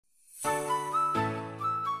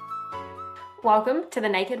Welcome to the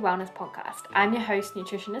Naked Wellness Podcast. I'm your host,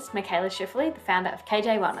 nutritionist Mikaela Schifferle, the founder of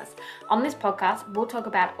KJ Wellness. On this podcast, we'll talk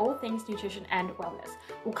about all things nutrition and wellness.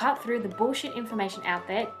 We'll cut through the bullshit information out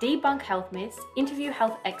there, debunk health myths, interview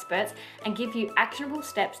health experts, and give you actionable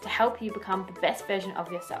steps to help you become the best version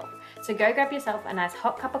of yourself. So go grab yourself a nice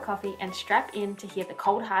hot cup of coffee and strap in to hear the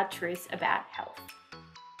cold hard truths about health.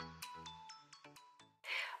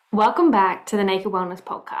 Welcome back to the Naked Wellness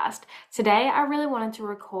Podcast. Today, I really wanted to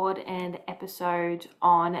record an episode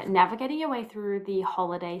on navigating your way through the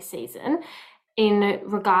holiday season in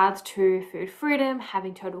regards to food freedom,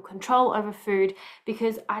 having total control over food,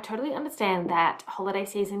 because I totally understand that holiday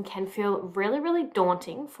season can feel really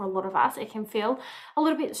daunting for a lot of us. It can feel a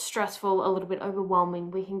little bit stressful, a little bit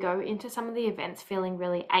overwhelming. We can go into some of the events feeling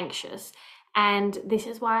really anxious. And this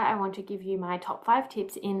is why I want to give you my top 5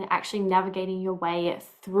 tips in actually navigating your way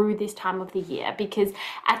through this time of the year. Because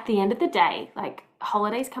at the end of the day,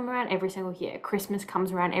 holidays come around every single year. Christmas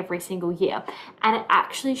comes around every single year. And it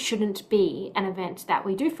actually shouldn't be an event that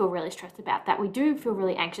we do feel really stressed about, that we do feel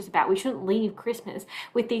really anxious about. We shouldn't leave Christmas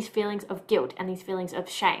with these feelings of guilt and these feelings of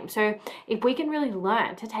shame. So if we can really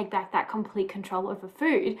learn to take back that complete control over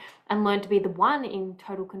food and learn to be the one in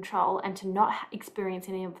total control and to not experience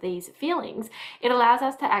any of these feelings, it allows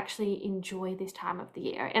us to actually enjoy this time of the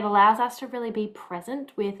year. It allows us to really be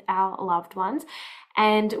present with our loved ones.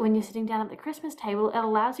 And when you're sitting down at the Christmas table, it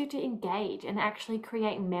allows you to engage and actually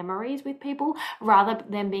create memories with people rather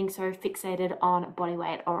than being so fixated on body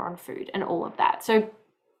weight or on food and all of that. So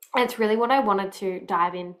it's really what I wanted to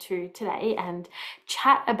dive into today and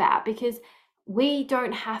chat about, because we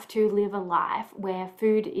don't have to live a life where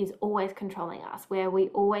food is always controlling us, where we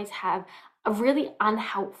always have a really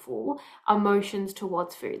unhelpful emotions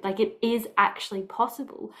towards food. It is actually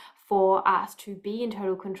possible for us to be in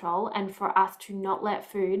total control and for us to not let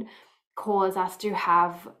food cause us to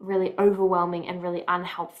have really overwhelming and really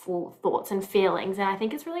unhelpful thoughts and feelings. And I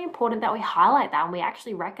think it's really important that we highlight that and we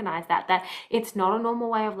actually recognize that it's not a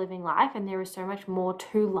normal way of living life, and there is so much more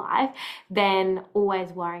to life than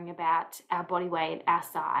always worrying about our body weight, our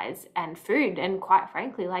size, and food. And quite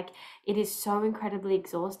frankly, it is so incredibly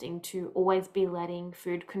exhausting to always be letting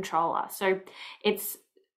food control us. So it's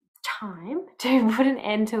time to put an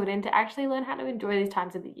end to it and to actually learn how to enjoy these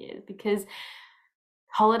times of the year, because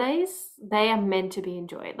holidays, they are meant to be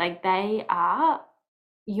enjoyed.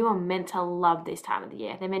 You are meant to love this time of the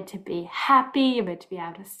year. They're meant to be happy. You're meant to be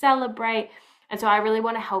able to celebrate. And so I really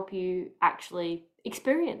want to help you actually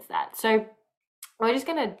experience that. So we're just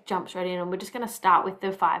going to jump straight in and we're just going to start with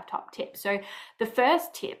the 5 top tips. So the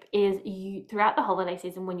first tip is throughout the holiday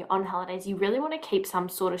season, when you're on holidays, you really want to keep some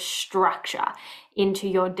sort of structure into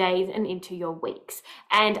your days and into your weeks.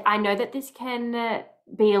 And I know that this can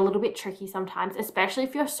be a little bit tricky sometimes, especially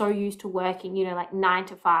if you're so used to working, 9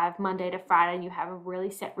 to 5, Monday to Friday, and you have a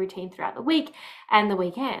really set routine throughout the week and the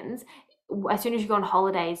weekends. As soon as you go on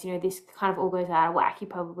holidays, this kind of all goes out of whack. You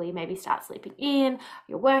probably maybe start sleeping in,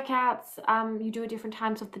 your workouts, you do at different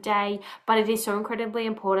times of the day, but it is so incredibly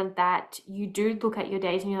important that you do look at your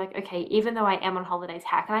days and you're like, okay, even though I am on holidays,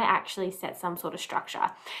 how can I actually set some sort of structure?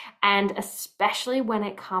 And especially when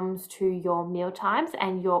it comes to your meal times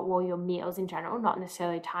and your meals in general, not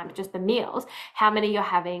necessarily times, just the meals, how many you're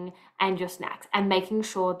having and your snacks, and making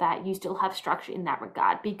sure that you still have structure in that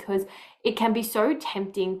regard, because it can be so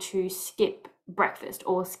tempting to skip breakfast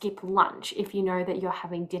or skip lunch if you know that you're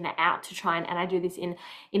having dinner out to try and I do this in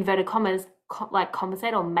inverted commas,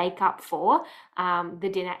 compensate or make up for the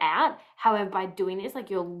dinner out. However, by doing this,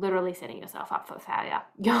 you're literally setting yourself up for failure.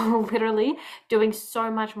 You're literally doing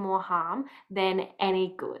so much more harm than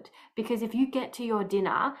any good, because if you get to your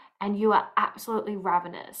dinner and you are absolutely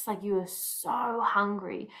ravenous, you are so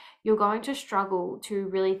hungry, you're going to struggle to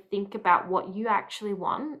really think about what you actually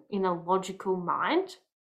want in a logical mind.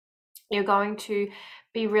 You're going to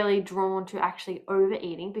be really drawn to actually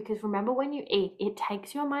overeating, because remember, when you eat, it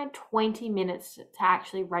takes your mind 20 minutes to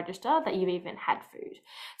actually register that you've even had food.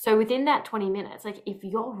 So within that 20 minutes, if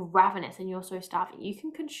you're ravenous and you're so starving, you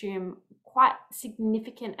can consume quite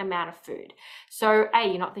significant amount of food. So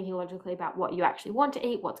you're not thinking logically about what you actually want to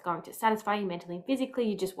eat, what's going to satisfy you mentally and physically.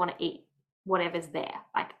 You just want to eat whatever's there,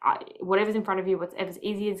 whatever's in front of you, whatever's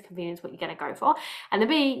easy as convenience, what you're going to go for. And the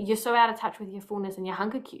B, you're so out of touch with your fullness and your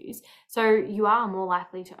hunger cues, so you are more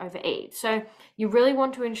likely to overeat. So you really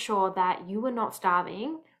want to ensure that you are not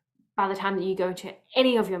starving by the time that you go to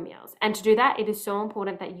any of your meals. And to do that, it is so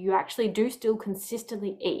important that you actually do still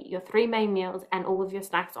consistently eat your 3 main meals and all of your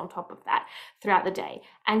snacks on top of that throughout the day.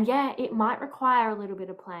 And yeah, it might require a little bit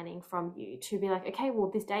of planning from you to be like, okay, well,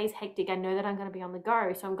 this day is hectic. I know that I'm going to be on the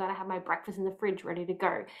go. So I'm going to have my breakfast in the fridge ready to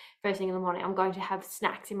go first thing in the morning. I'm going to have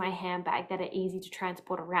snacks in my handbag that are easy to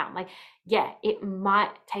transport around. Like, yeah, it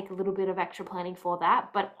might take a little bit of extra planning for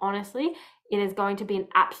that. But honestly, it is going to be an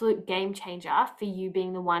absolute game changer for you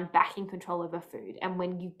being the one back in control over food. And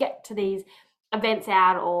when you get to these events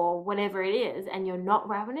out or whatever it is and you're not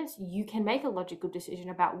ravenous, you can make a logical decision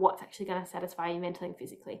about what's actually going to satisfy you mentally and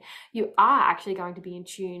physically. You are actually going to be in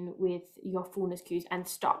tune with your fullness cues and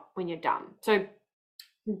stop when you're done. So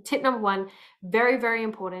tip number 1, very, very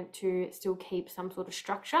important to still keep some sort of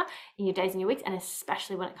structure in your days and your weeks, and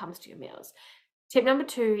especially when it comes to your meals. Tip number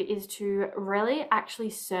 2 is to really actually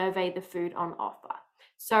survey the food on offer.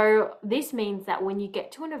 So this means that when you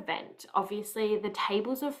get to an event, obviously the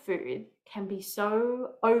tables of food can be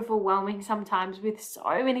so overwhelming sometimes with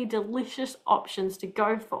so many delicious options to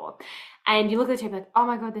go for. And you look at the table like, oh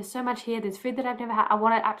my God, there's so much here. There's food that I've never had. I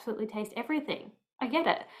want to absolutely taste everything. I get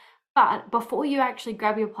it. But before you actually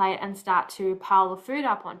grab your plate and start to pile the food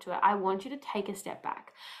up onto it, I want you to take a step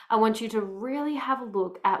back. I want you to really have a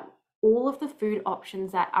look at all of the food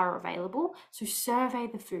options that are available. So survey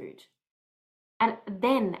the food and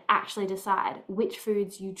then actually decide which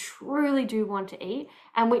foods you truly do want to eat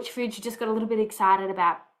and which foods you just got a little bit excited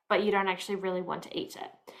about, but you don't actually really want to eat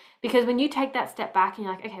it. Because when you take that step back and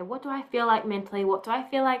you're like, okay, what do I feel like mentally? What do I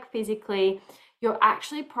feel like physically? You're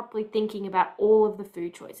actually properly thinking about all of the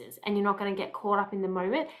food choices and you're not going to get caught up in the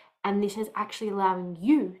moment. And this is actually allowing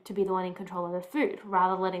you to be the one in control of the food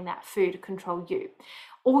rather than letting that food control you.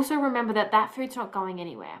 Also remember that that food's not going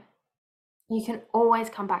anywhere. You can always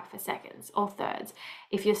come back for seconds or thirds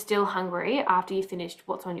if you're still hungry after you finished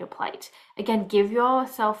what's on your plate. Again, give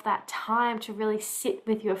yourself that time to really sit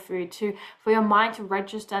with your food, for your mind to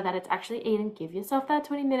register that it's actually eaten. Give yourself that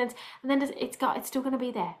 20 minutes and then it's still going to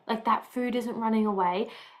be there. Like that food isn't running away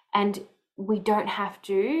and we don't have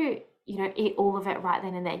to eat all of it right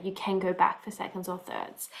then and there. You can go back for seconds or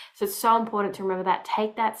thirds. So it's so important to remember that.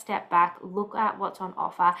 Take that step back, look at what's on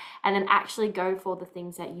offer, and then actually go for the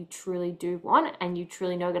things that you truly do want and you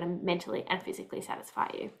truly know are going to mentally and physically satisfy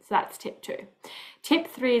you. So that's tip 2. Tip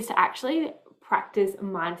 3 is to actually practice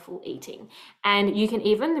mindful eating. And you can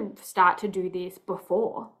even start to do this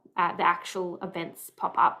before the actual events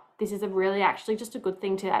pop up. This is actually just a good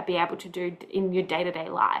thing to be able to do in your day-to-day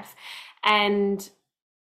life. And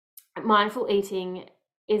mindful eating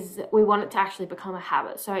we want it to actually become a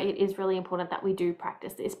habit. So it is really important that we do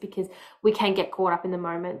practice this because we can get caught up in the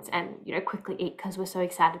moments and, quickly eat because we're so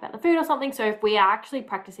excited about the food or something. So if we are actually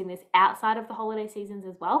practicing this outside of the holiday seasons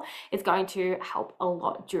as well, it's going to help a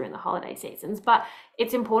lot during the holiday seasons. But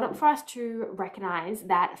it's important for us to recognize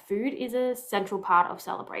that food is a central part of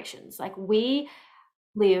celebrations. Like we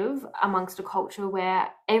live amongst a culture where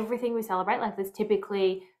everything we celebrate, like there's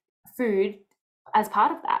typically food as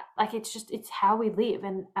part of that. Like it's how we live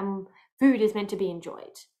and food is meant to be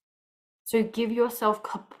enjoyed. So give yourself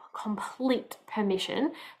complete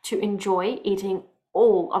permission to enjoy eating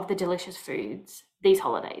all of the delicious foods these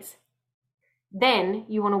holidays. Then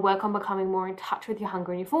you want to work on becoming more in touch with your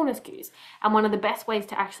hunger and your fullness cues. And one of the best ways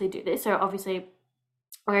to actually do this, so obviously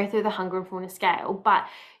we'll go through the hunger and fullness scale, but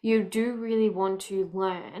you do really want to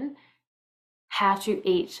learn how to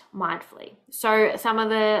eat mindfully. So some of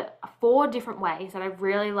the 4 different ways that I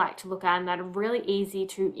really like to look at and that are really easy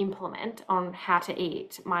to implement on how to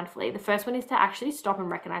eat mindfully. The first one is to actually stop and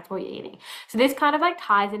recognize what you're eating. So this kind of like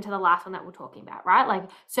ties into the last one that we're talking about, right? Like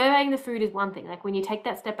surveying the food is one thing. Like when you take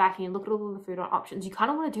that step back and you look at all of the food options, you kind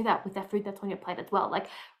of want to do that with that food that's on your plate as well. Like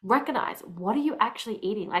recognize, what are you actually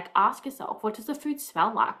eating? Like ask yourself, what does the food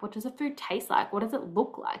smell like? What does the food taste like? What does it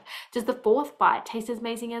look like? Does the 4th bite taste as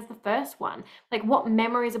amazing as the first one? Like what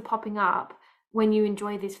memories are popping up when you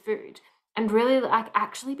enjoy this food? And really like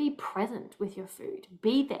actually be present with your food.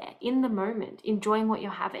 Be there in the moment, enjoying what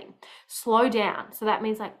you're having. Slow down. So that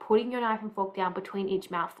means like putting your knife and fork down between each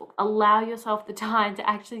mouthful. Allow yourself the time to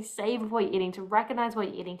actually savor what you're eating, to recognize what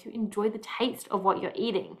you're eating, to enjoy the taste of what you're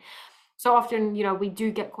eating. So often, we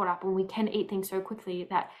do get caught up and we can eat things so quickly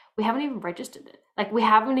that we haven't even registered it. Like we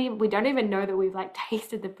don't even know that we've like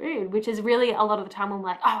tasted the food, which is really a lot of the time when we're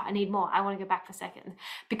like, oh, I need more. I want to go back for seconds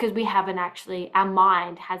because we haven't actually, our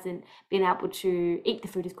mind hasn't been able to eat the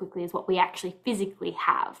food as quickly as what we actually physically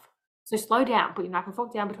have. So slow down, put your knife and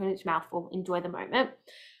fork down between each mouthful, enjoy the moment.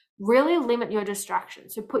 Really limit your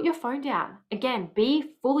distractions. So put your phone down. Again,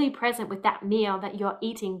 be fully present with that meal that you're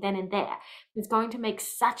eating then and there. It's going to make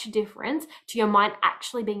such a difference to your mind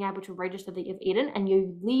actually being able to register that you've eaten, and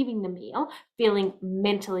you leaving the meal feeling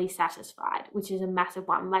mentally satisfied, which is a massive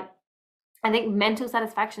one. Like, I think mental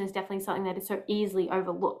satisfaction is definitely something that is so easily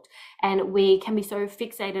overlooked, and we can be so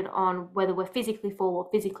fixated on whether we're physically full or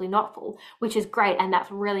physically not full, which is great, and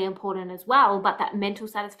that's really important as well. But that mental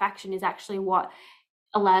satisfaction is actually what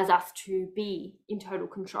allows us to be in total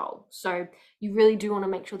control. So you really do want to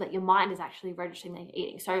make sure that your mind is actually registering that you're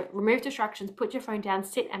eating. So remove distractions, put your phone down,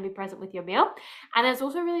 sit and be present with your meal. And it's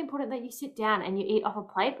also really important that you sit down and you eat off a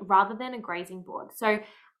plate rather than a grazing board. So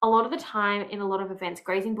a lot of the time in a lot of events,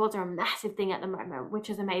 grazing boards are a massive thing at the moment, which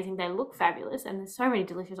is amazing. They look fabulous and there's so many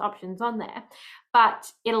delicious options on there,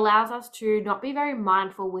 but it allows us to not be very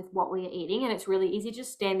mindful with what we're eating. And it's really easy to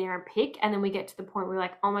just stand there and pick. And then we get to the point where we're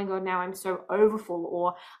like, oh my God, now I'm so overfull,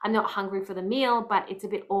 or I'm not hungry for the meal. But it's a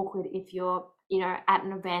bit awkward if you're at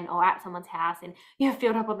an event or at someone's house and you're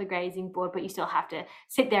filled up on the grazing board, but you still have to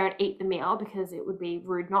sit there and eat the meal because it would be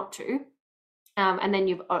rude not to. And then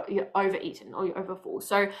you're overeaten or you're overfull.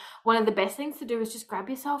 So one of the best things to do is just grab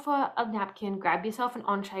yourself a napkin, grab yourself an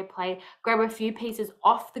entree plate, grab a few pieces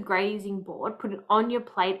off the grazing board, put it on your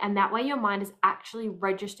plate, and that way your mind is actually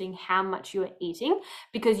registering how much you are eating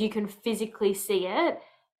because you can physically see it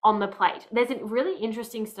on the plate. There's a really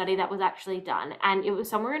interesting study that was actually done, and it was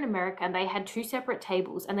somewhere in America, and they had two separate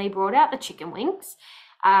tables and they brought out the chicken wings.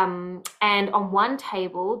 And on one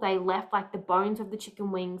table, they left like the bones of the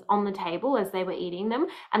chicken wings on the table as they were eating them.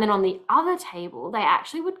 And then on the other table, they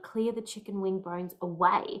actually would clear the chicken wing bones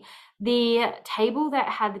away. The table that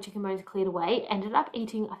had the chicken bones cleared away ended up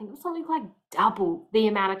eating, I think it was something like double the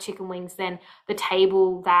amount of chicken wings than the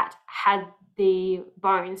table that had the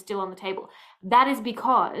bones still on the table. That is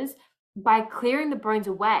because by clearing the bones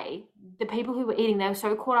away, the people who were eating, they were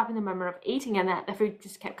so caught up in the moment of eating and that the food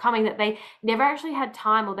just kept coming that they never actually had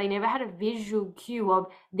time, or they never had a visual cue of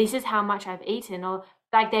this is how much I've eaten, or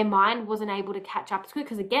like their mind wasn't able to catch up as quick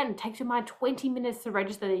because again, it takes your mind 20 minutes to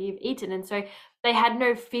register that you've eaten. And so they had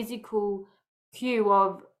no physical cue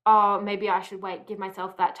of, oh, maybe I should wait, give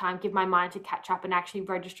myself that time, give my mind to catch up and actually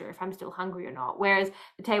register if I'm still hungry or not. Whereas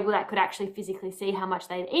the table that could actually physically see how much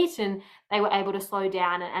they'd eaten, they were able to slow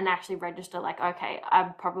down and actually register like, okay,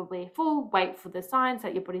 I'm probably full, wait for the signs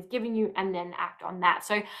that your body's giving you and then act on that.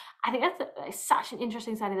 So I think that's such an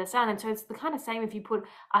interesting study that's done. And so it's the kind of same if you put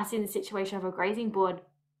us in the situation of a grazing board.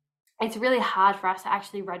 It's really hard for us to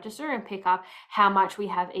actually register and pick up how much we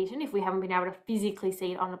have eaten if we haven't been able to physically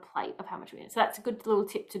see it on a plate of how much we eat. So that's a good little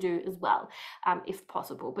tip to do as well, if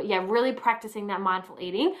possible. But yeah, really practicing that mindful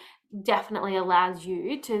eating definitely allows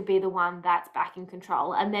you to be the one that's back in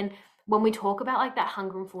control. And then when we talk about like that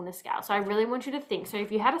hunger and fullness scale, so I really want you to think, so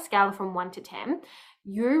if you had a scale from 1 to 10,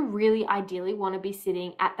 you really ideally want to be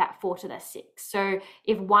sitting at that 4 to the 6. So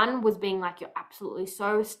if 1 was being like you're absolutely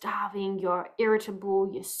so starving, you're irritable,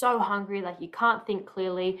 you're so hungry, like you can't think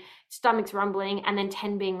clearly, stomach's rumbling, and then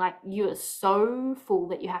 10 being like you are so full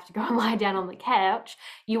that you have to go and lie down on the couch,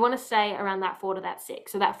 you want to stay around that 4 to that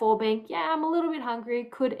 6. So that 4 being, yeah, I'm a little bit hungry,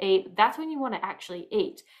 could eat. That's when you want to actually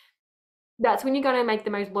eat. That's when you're going to make the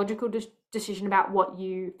most logical decision about what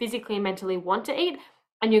you physically and mentally want to eat.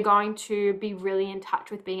 And you're going to be really in touch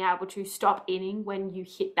with being able to stop eating when you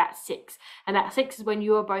hit that 6. And that 6 is when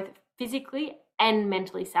you are both physically and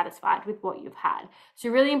mentally satisfied with what you've had. So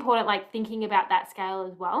really important, like thinking about that scale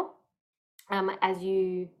as well, as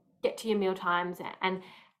you get to your meal times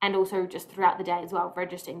and also just throughout the day as well,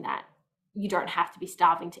 registering that you don't have to be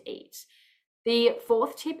starving to eat. The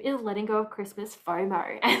 4th tip is letting go of Christmas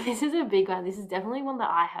FOMO. And this is a big one. This is definitely one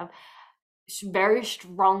that I have very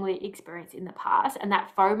strongly experienced in the past, and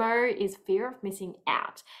that FOMO is fear of missing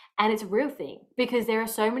out. And it's a real thing because there are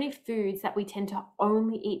so many foods that we tend to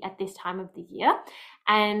only eat at this time of the year,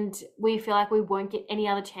 and we feel like we won't get any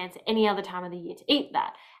other chance at any other time of the year to eat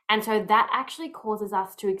that. And so that actually causes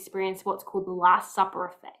us to experience what's called the Last Supper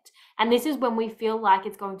effect. And this is when we feel like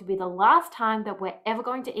it's going to be the last time that we're ever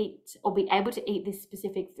going to eat or be able to eat this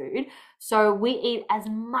specific food. So we eat as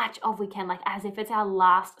much as we can, like as if it's our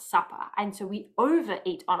last supper. And so we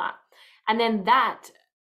overeat on it. And then that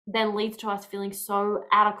then leads to us feeling so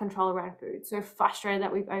out of control around food, so frustrated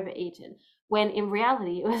that we've overeaten, when in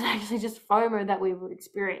reality, it was actually just FOMO that we were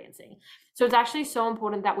experiencing. So it's actually so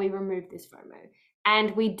important that we remove this FOMO.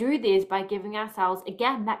 And we do this by giving ourselves,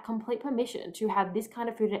 again, that complete permission to have this kind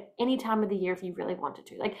of food at any time of the year if you really wanted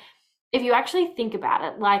to. Like, if you actually think about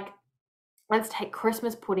it, like, let's take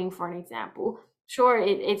Christmas pudding for an example. Sure,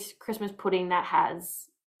 it's Christmas pudding that has,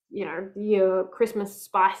 your Christmas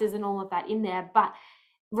spices and all of that in there, but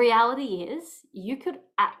reality is you could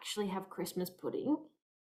actually have Christmas pudding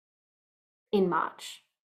in March.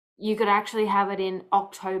 You could actually have it in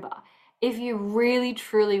October. If you really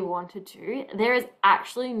truly wanted to, there is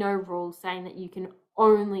actually no rule saying that you can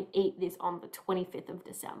only eat this on the 25th of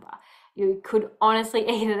December. You could honestly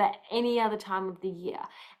eat it at any other time of the year.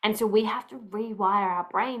 And so we have to rewire our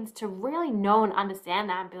brains to really know and understand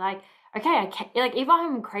that and be like, okay, I can, like if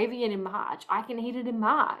I'm craving it in March, I can eat it in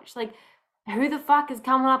March. Like, who the fuck is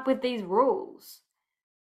coming up with these rules?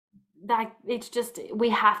 Like, it's just, we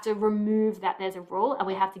have to remove that there's a rule, and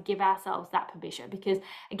we have to give ourselves that permission, because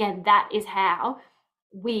again, that is how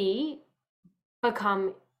we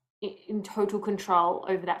become in total control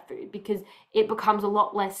over that food, because it becomes a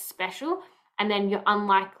lot less special, and then you're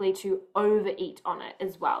unlikely to overeat on it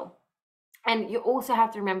as well. And you also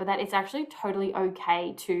have to remember that it's actually totally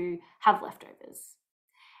okay to have leftovers,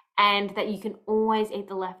 and that you can always eat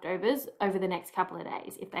the leftovers over the next couple of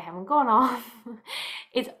days if they haven't gone off.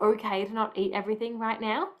 It's okay to not eat everything right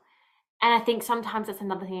now. And I think sometimes that's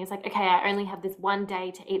another thing. It's like, okay, I only have this one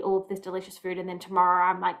day to eat all of this delicious food, and then tomorrow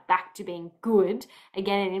I'm like back to being good.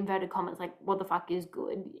 Again, in inverted commas, like, what the fuck is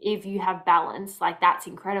good? If you have balance, like, that's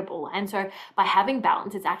incredible. And so by having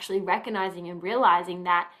balance, it's actually recognizing and realizing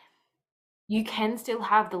that you can still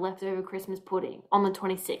have the leftover Christmas pudding on the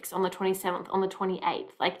 26th, on the 27th, on the 28th.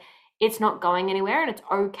 Like, it's not going anywhere, and it's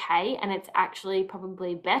okay. And it's actually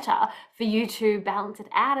probably better for you to balance it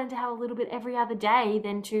out and to have a little bit every other day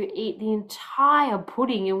than to eat the entire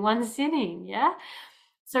pudding in one sitting. Yeah.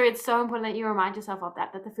 So it's so important that you remind yourself of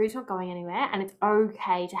that the food's not going anywhere, and it's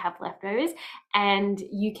okay to have leftovers, and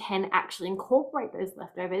you can actually incorporate those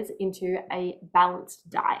leftovers into a balanced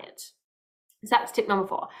diet. So that's tip number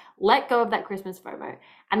 4. Let go of that Christmas FOMO.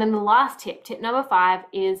 And then the last tip number 5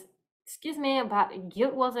 is, excuse me, but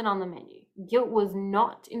guilt wasn't on the menu. Guilt was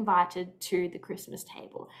not invited to the Christmas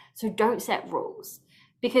table. So don't set rules,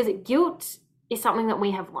 because guilt is something that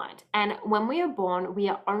we have learned. And when we are born, we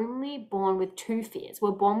are only born with 2 fears.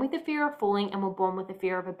 We're born with the fear of falling, and we're born with the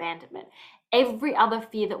fear of abandonment. Every other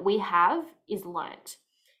fear that we have is learned.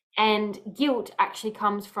 And guilt actually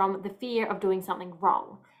comes from the fear of doing something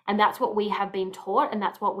wrong. And that's what we have been taught, and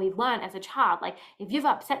that's what we learn as a child. Like, if you've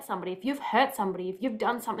upset somebody, if you've hurt somebody, if you've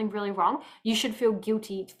done something really wrong, you should feel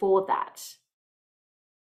guilty for that.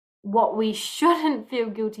 What we shouldn't feel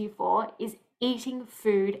guilty for is eating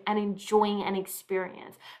food and enjoying an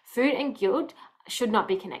experience. Food and guilt should not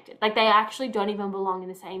be connected. Like, they actually don't even belong in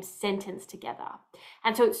the same sentence together.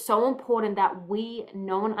 And so it's so important that we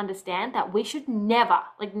know and understand that we should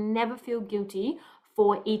never feel guilty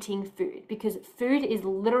for eating food, because food is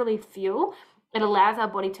literally fuel. It allows our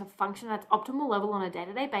body to function at its optimal level on a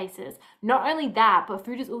day-to-day basis. Not only that, but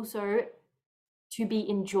food is also to be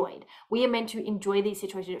enjoyed. We are meant to enjoy these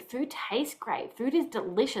situations. Food tastes great. Food is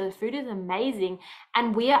delicious. Food is amazing.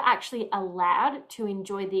 And we are actually allowed to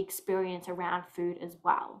enjoy the experience around food as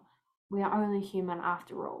well. We are only human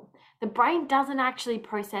after all. The brain doesn't actually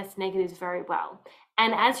process negatives very well.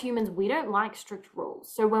 And as humans, we don't like strict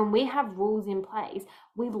rules. So when we have rules in place,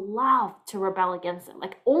 we love to rebel against them.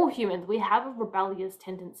 Like, all humans, we have rebellious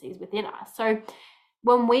tendencies within us. So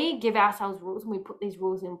when we give ourselves rules and we put these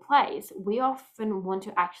rules in place, we often want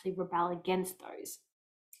to actually rebel against those.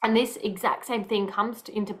 And this exact same thing comes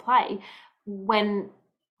into play when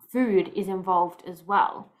food is involved as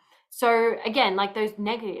well. So again, like those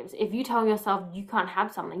negatives, if you tell yourself you can't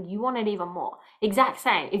have something, you want it even more. Exact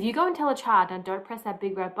same. If you go and tell a child, now don't press that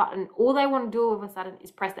big red button, all they want to do all of a sudden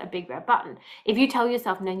is press that big red button. If you tell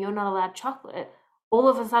yourself, no, you're not allowed chocolate, all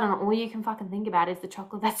of a sudden, all you can fucking think about is the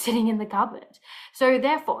chocolate that's sitting in the cupboard. So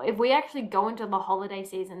therefore, if we actually go into the holiday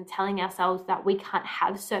season telling ourselves that we can't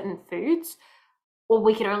have certain foods, or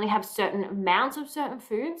we can only have certain amounts of certain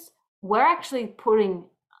foods, we're actually putting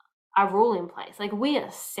a rule in place. Like, we are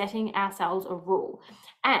setting ourselves a rule.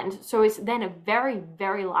 And so it's then very,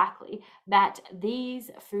 very likely that these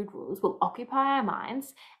food rules will occupy our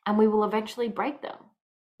minds, and we will eventually break them.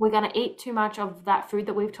 We're going to eat too much of that food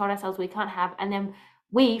that we've told ourselves we can't have, and then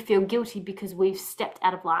we feel guilty because we've stepped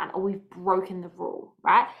out of line or we've broken the rule,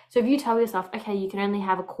 right? So if you tell yourself, okay, you can only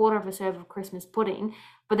have a quarter of a serve of Christmas pudding,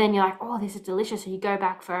 but then you're like, oh, this is delicious, so you go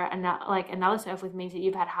back for another serve, which means that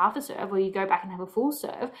you've had half a serve, or you go back and have a full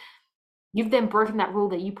serve, you've then broken that rule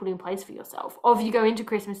that you put in place for yourself. Or if you go into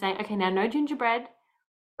Christmas saying, okay, now no gingerbread,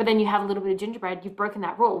 but then you have a little bit of gingerbread, you've broken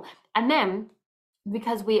that rule. And then,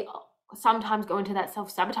 because we sometimes go into that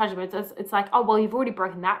self-sabotage mode, it's like, oh, well, you've already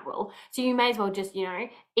broken that rule, so you may as well just,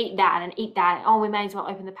 eat that and eat that. Oh, we may as well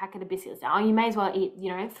open the packet of biscuits now. Oh, you may as well eat,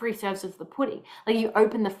 3 serves of the pudding. Like, you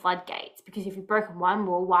open the floodgates, because if you've broken one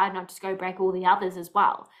rule, why not just go break all the others as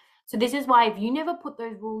well? So this is why if you never put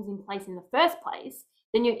those rules in place in the first place,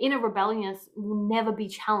 then your inner rebelliousness will never be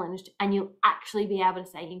challenged and you'll actually be able to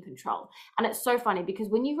stay in control. And it's so funny because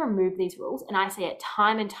when you remove these rules, and I say it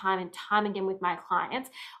time and time and time again with my clients,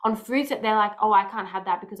 on foods that they're like, oh, I can't have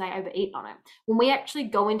that because I overeat on it. When we actually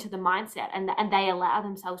go into the mindset and they allow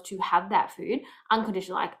themselves to have that food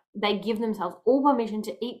unconditionally, like they give themselves all permission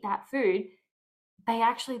to eat that food, they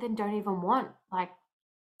actually then don't even want like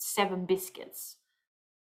 7 biscuits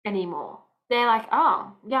anymore. They're like,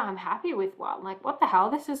 oh, yeah, I'm happy with one. Like, what the hell?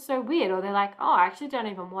 This is so weird. Or they're like, oh, I actually don't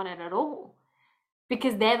even want it at all.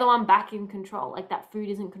 Because they're the one back in control. Like that food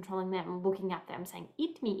isn't controlling them, looking at them saying,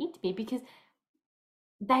 eat me, because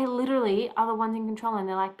they literally are the ones in control. And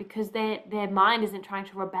they're like, because their mind isn't trying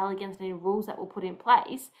to rebel against any rules that were put in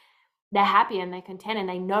place, they're happy and they're content and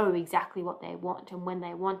they know exactly what they want and when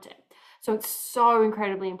they want it. So it's so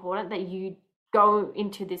incredibly important that you go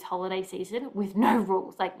into this holiday season with no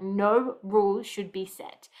rules. Like no rules should be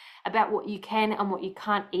set about what you can and what you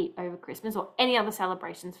can't eat over Christmas or any other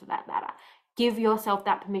celebrations for that matter. Give yourself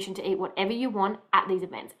that permission to eat whatever you want at these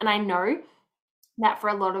events. And I know that for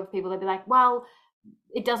a lot of people, they'll be like, well,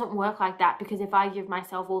 it doesn't work like that because if I give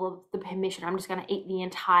myself all of the permission, I'm just going to eat the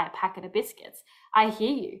entire packet of biscuits. I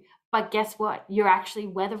hear you. But guess what? You're actually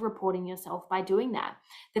weather reporting yourself by doing that.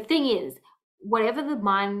 The thing is, whatever the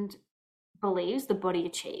mind believes, the body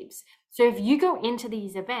achieves. So if you go into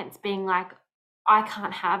these events being like, I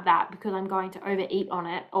can't have that because I'm going to overeat on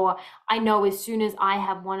it, or I know as soon as I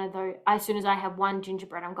have one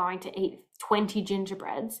gingerbread, I'm going to eat 20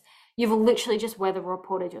 gingerbreads, you've literally just weather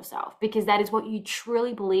reported yourself because that is what you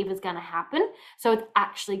truly believe is going to happen. So it's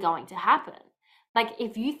actually going to happen. Like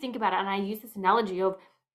if you think about it, and I use this analogy of,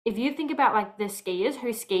 if you think about like the skiers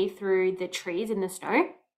who ski through the trees in the snow,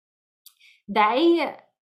 they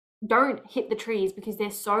don't hit the trees because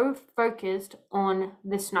they're so focused on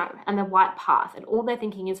the snow and the white path, and all they're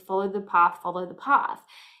thinking is follow the path, follow the path.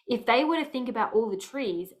 If they were to think about all the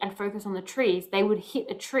trees and focus on the trees, they would hit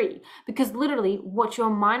a tree because literally what your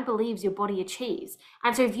mind believes your body achieves.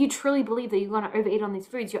 And so if you truly believe that you're going to overeat on these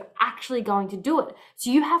foods, you're actually going to do it.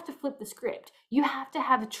 So you have to flip the script. You have to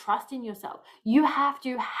have trust in yourself. You have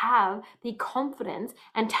to have the confidence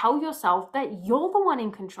and tell yourself that you're the one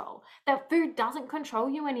in control, that food doesn't control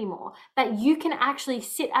you anymore, that you can actually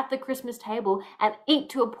sit at the Christmas table and eat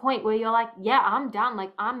to a point where you're like, yeah, I'm done.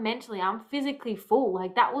 Like I'm physically full.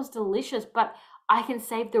 Like that was delicious, but I can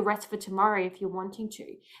save the rest for tomorrow if you're wanting to.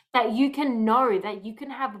 That you can know that you can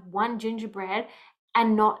have one gingerbread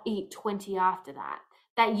and not eat 20 after that.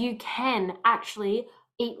 That you can actually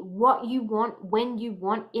eat what you want when you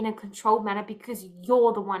want in a controlled manner because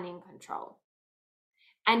you're the one in control.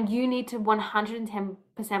 And you need to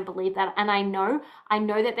 110% believe that. And I know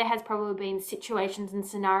that there has probably been situations and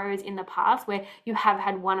scenarios in the past where you have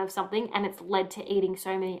had one of something and it's led to eating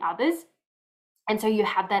so many others. And so you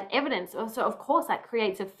have that evidence. So of course that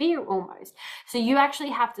creates a fear almost. So you actually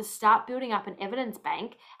have to start building up an evidence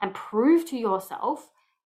bank and prove to yourself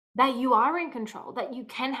that you are in control, that you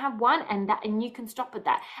can have one and you can stop at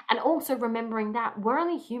that. And also remembering that we're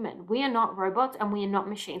only human. We are not robots and we are not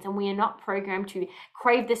machines and we are not programmed to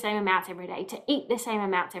crave the same amounts every day, to eat the same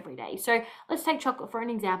amounts every day. So let's take chocolate for an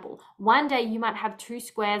example. One day you might have 2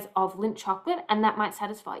 squares of Lindt chocolate and that might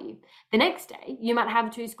satisfy you. The next day you might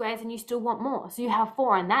have 2 squares and you still want more. So you have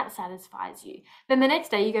 4 and that satisfies you. Then the next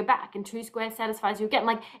day you go back and 2 squares satisfies you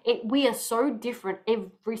again. We are so different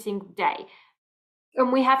every single day.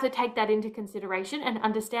 And we have to take that into consideration and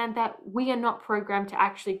understand that we are not programmed to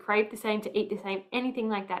actually crave the same, to eat the same, anything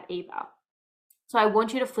like that either. So I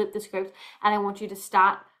want you to flip the script and I want you to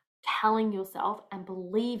start telling yourself and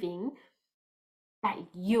believing that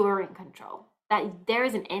you are in control, that there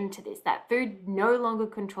is an end to this, that food no longer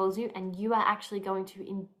controls you and you are actually going to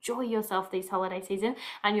enjoy yourself this holiday season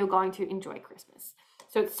and you're going to enjoy Christmas.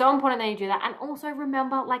 So it's so important that you do that. And also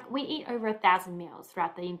remember, we eat over 1,000 meals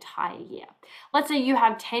throughout the entire year. Let's say you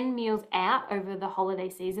have 10 meals out over the holiday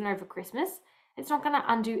season, over Christmas. It's not going to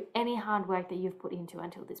undo any hard work that you've put into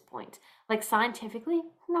until this point. Scientifically,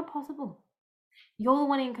 not possible. You're the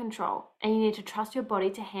one in control and you need to trust your body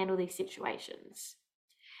to handle these situations.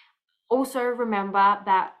 Also remember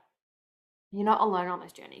that you're not alone on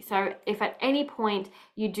this journey. So if at any point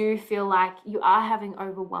you do feel like you are having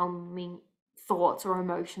overwhelming thoughts or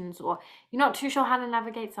emotions, or you're not too sure how to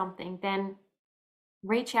navigate something, then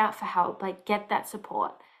reach out for help. Get that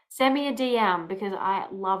support. Send me a DM because I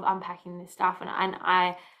love unpacking this stuff and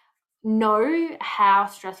I know how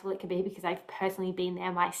stressful it can be because I've personally been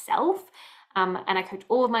there myself, and I coach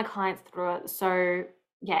all of my clients through it. So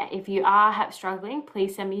yeah, if you are struggling,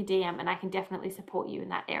 please send me a DM and I can definitely support you in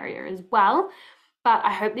that area as well. But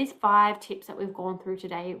I hope these 5 tips that we've gone through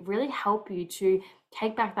today really help you to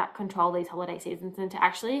take back that control these holiday seasons and to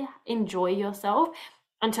actually enjoy yourself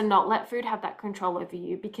and to not let food have that control over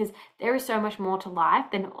you, because there is so much more to life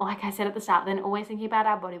than, like I said at the start, than always thinking about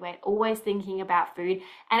our body weight, always thinking about food.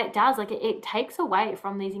 And it does, like it takes away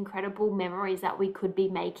from these incredible memories that we could be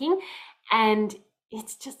making. And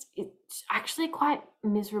it's actually quite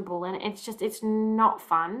miserable, and it's not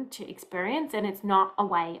fun to experience, and it's not a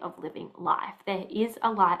way of living life. There is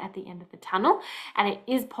a light at the end of the tunnel, and it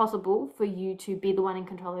is possible for you to be the one in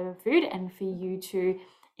control over food and for you to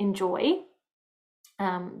enjoy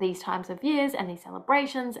these times of years and these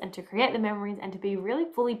celebrations, and to create the memories and to be really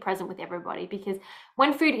fully present with everybody. Because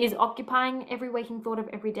when food is occupying every waking thought of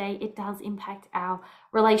every day, it does impact our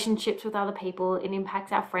relationships with other people, it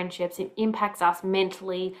impacts our friendships, it impacts us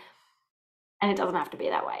mentally, and it doesn't have to be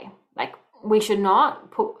that way. Like, we should not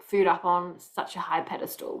put food up on such a high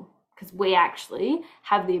pedestal, because we actually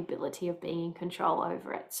have the ability of being in control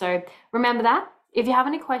over it. So remember that. If you have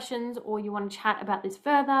any questions or you want to chat about this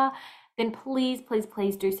further, then please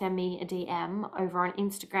do send me a DM over on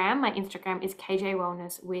Instagram. My Instagram is KJ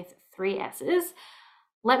Wellness with 3 S's.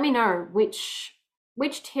 Let me know which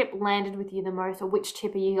tip landed with you the most, or which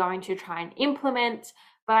tip are you going to try and implement.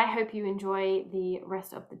 But I hope you enjoy the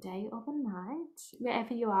rest of the day or the night,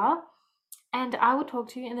 wherever you are. And I will talk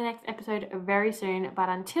to you in the next episode very soon. But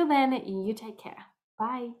until then, you take care.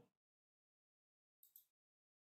 Bye.